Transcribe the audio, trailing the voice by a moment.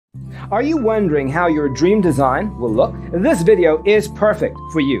Are you wondering how your dream design will look? This video is perfect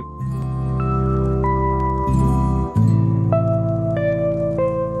for you.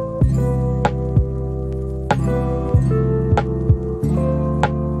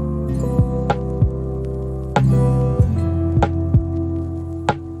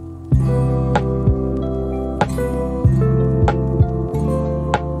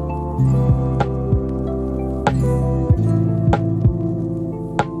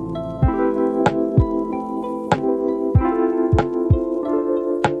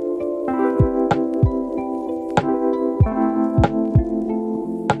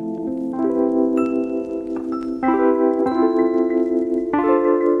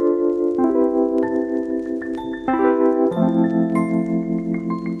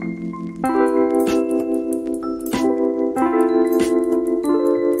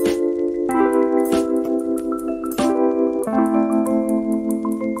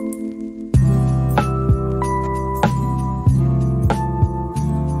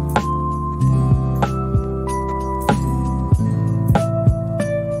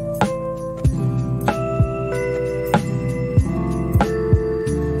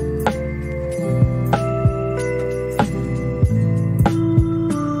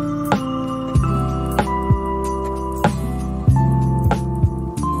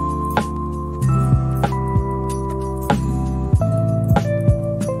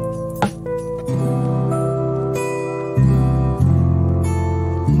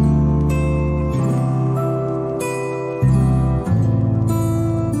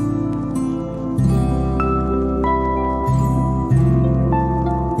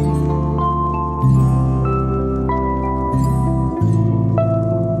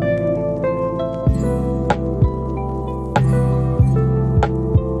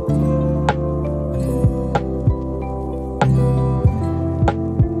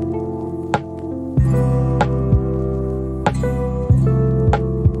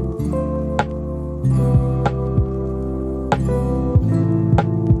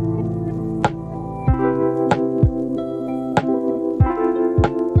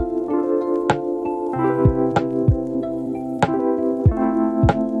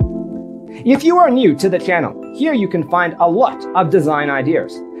 If you are new to the channel, here you can find a lot of design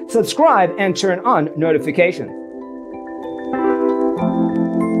ideas. Subscribe and turn on notifications.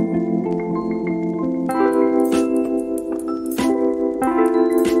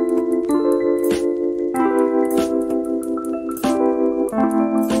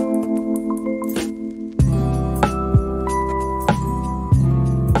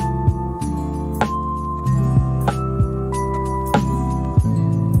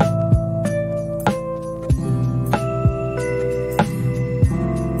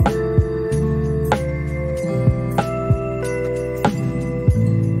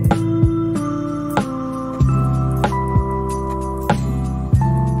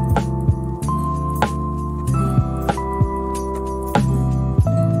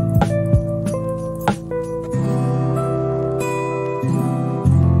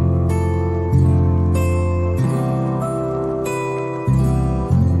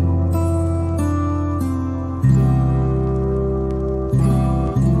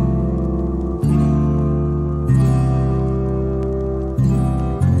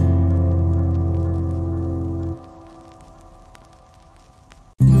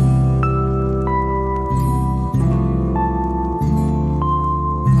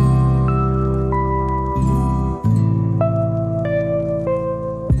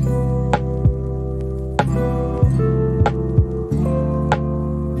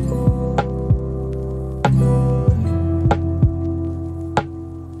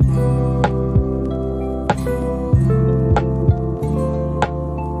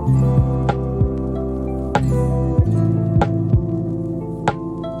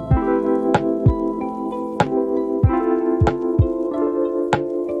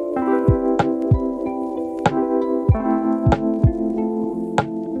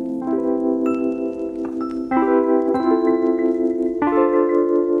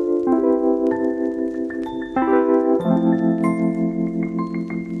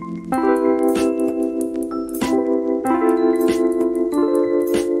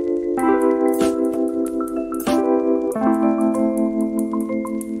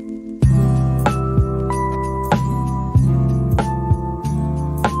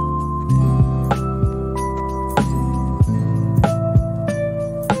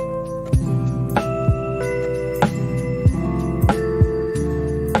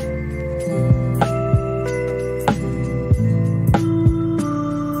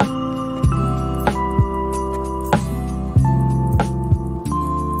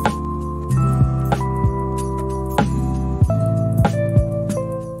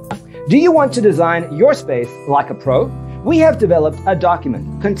 Do you want to design your space like a pro? We have developed a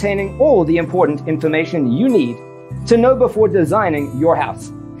document containing all the important information you need to know before designing your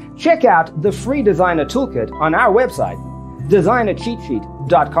house. Check out the free designer toolkit on our website,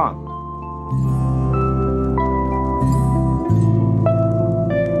 designercheatsheet.com.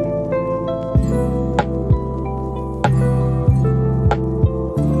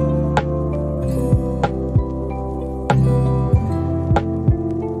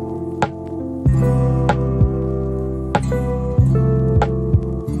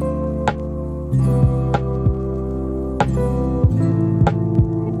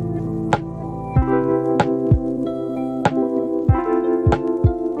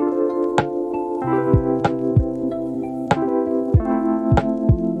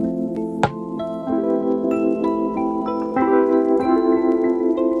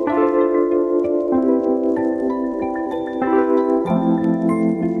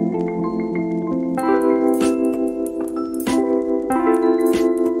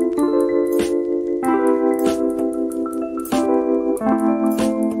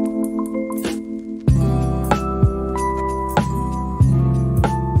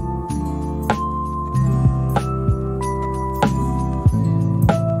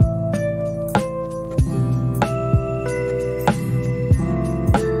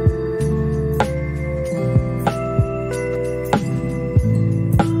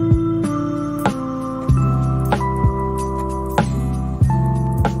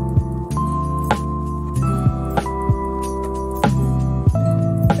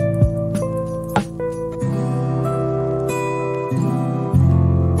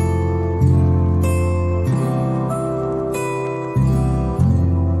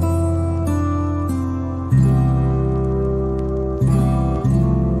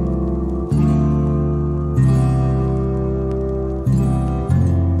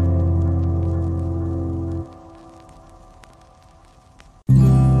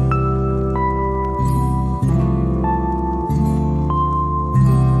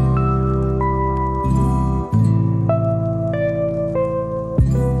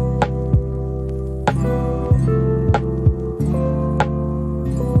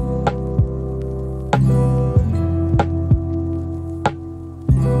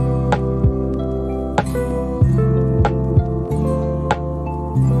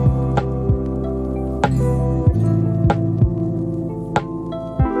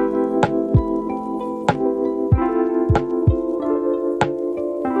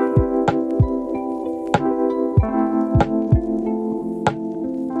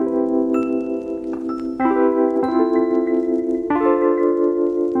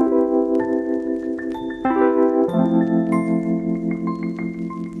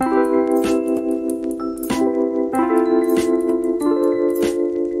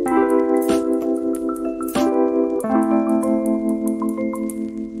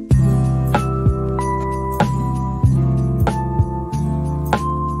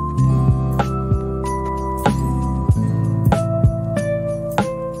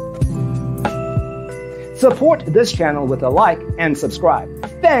 Support this channel with a like and subscribe.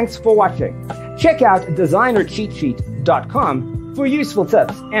 Thanks for watching. Check out designercheatsheet.com for useful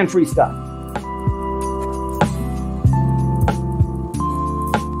tips and free stuff.